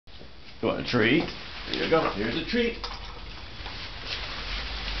You want a treat? Here you go. Here's a treat.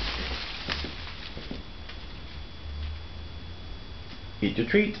 Eat your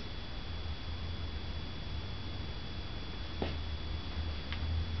treat.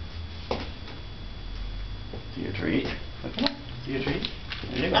 See your treat. Come on. See your treat.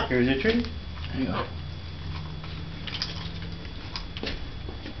 There you go. Here's your treat. There you go.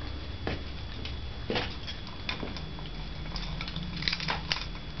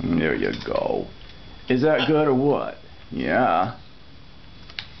 There you go. Is that good or what? Yeah.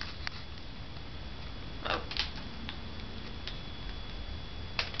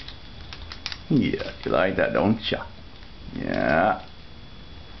 Yeah, you like that, don't ya? Yeah.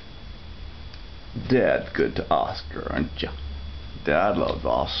 Dad's good to Oscar, aren't ya? Dad loves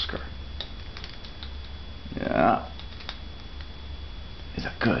Oscar. Yeah. Is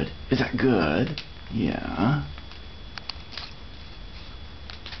that good? Is that good? Yeah.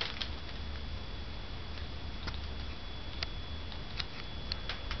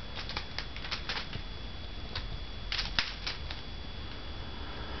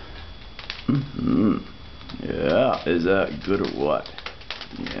 Mm-hmm. Yeah, is that good or what?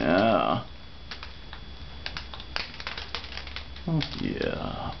 Yeah. Oh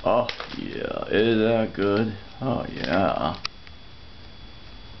yeah. Oh yeah. Is that good? Oh yeah.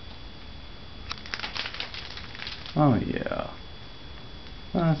 Oh yeah.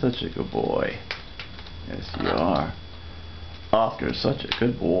 Oh, such a good boy. Yes, you are. Oscar's such a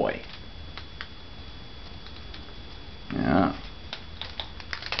good boy. Yeah.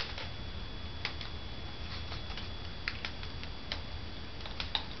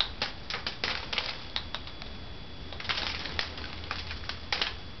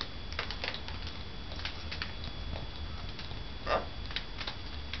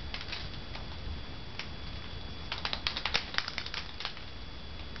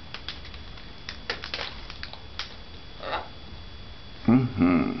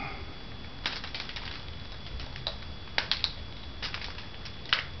 Mm-hmm.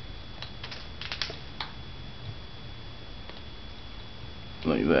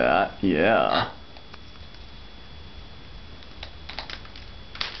 Like that, yeah.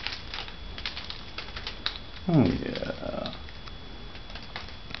 Oh yeah.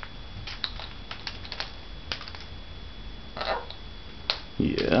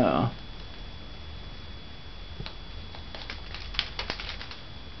 Yeah.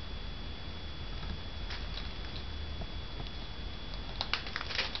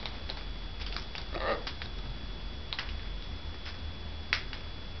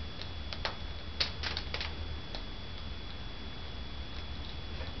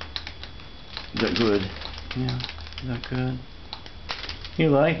 Is that good? Yeah. Is that good? You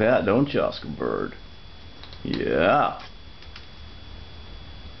like that, don't you, Oscar Bird? Yeah.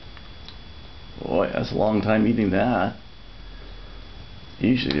 Boy, that's a long time eating that.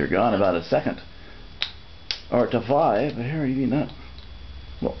 Usually you're gone about a second. Or to 5, but here eating that.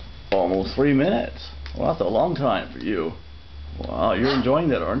 Well, almost 3 minutes. Well, that's a long time for you. Wow, you're enjoying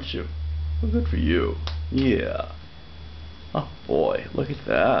that, aren't you? Well, good for you. Yeah. Oh boy, look at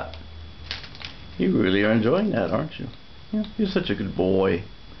that. You really are enjoying that, aren't you? Yeah, you're such a good boy.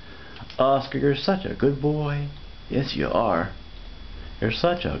 Oscar, you're such a good boy. Yes, you are. You're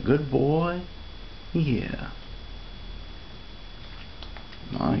such a good boy. Yeah.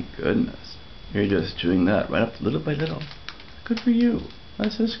 My goodness. You're just chewing that right up little by little. Good for you.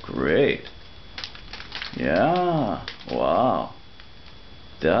 This is great. Yeah. Wow.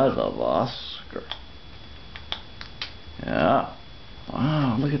 Dad loves Oscar. Yeah.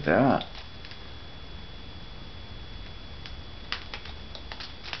 Wow, look at that.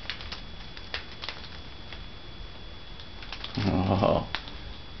 Oh,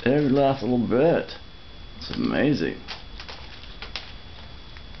 every last little bit. It's amazing.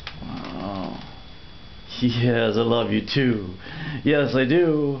 Wow. Yes, I love you too. Yes, I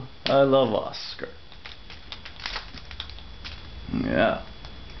do. I love Oscar. Yeah.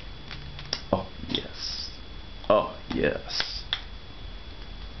 Oh, yes. Oh, yes.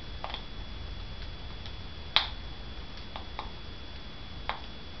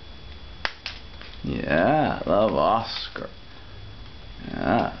 Yeah, I love Oscar.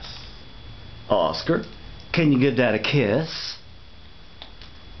 Yes. Oscar, can you give Dad a kiss?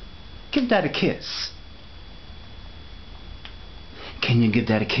 Give Dad a kiss. Can you give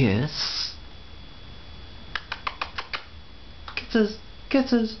Dad a kiss? Kisses.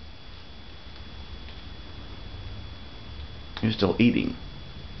 Kisses. You're still eating.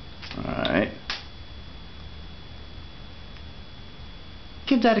 Alright.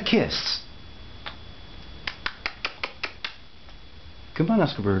 Give Dad a kiss. Come on,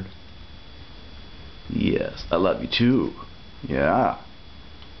 Oscar Bird. Yes, I love you too. Yeah.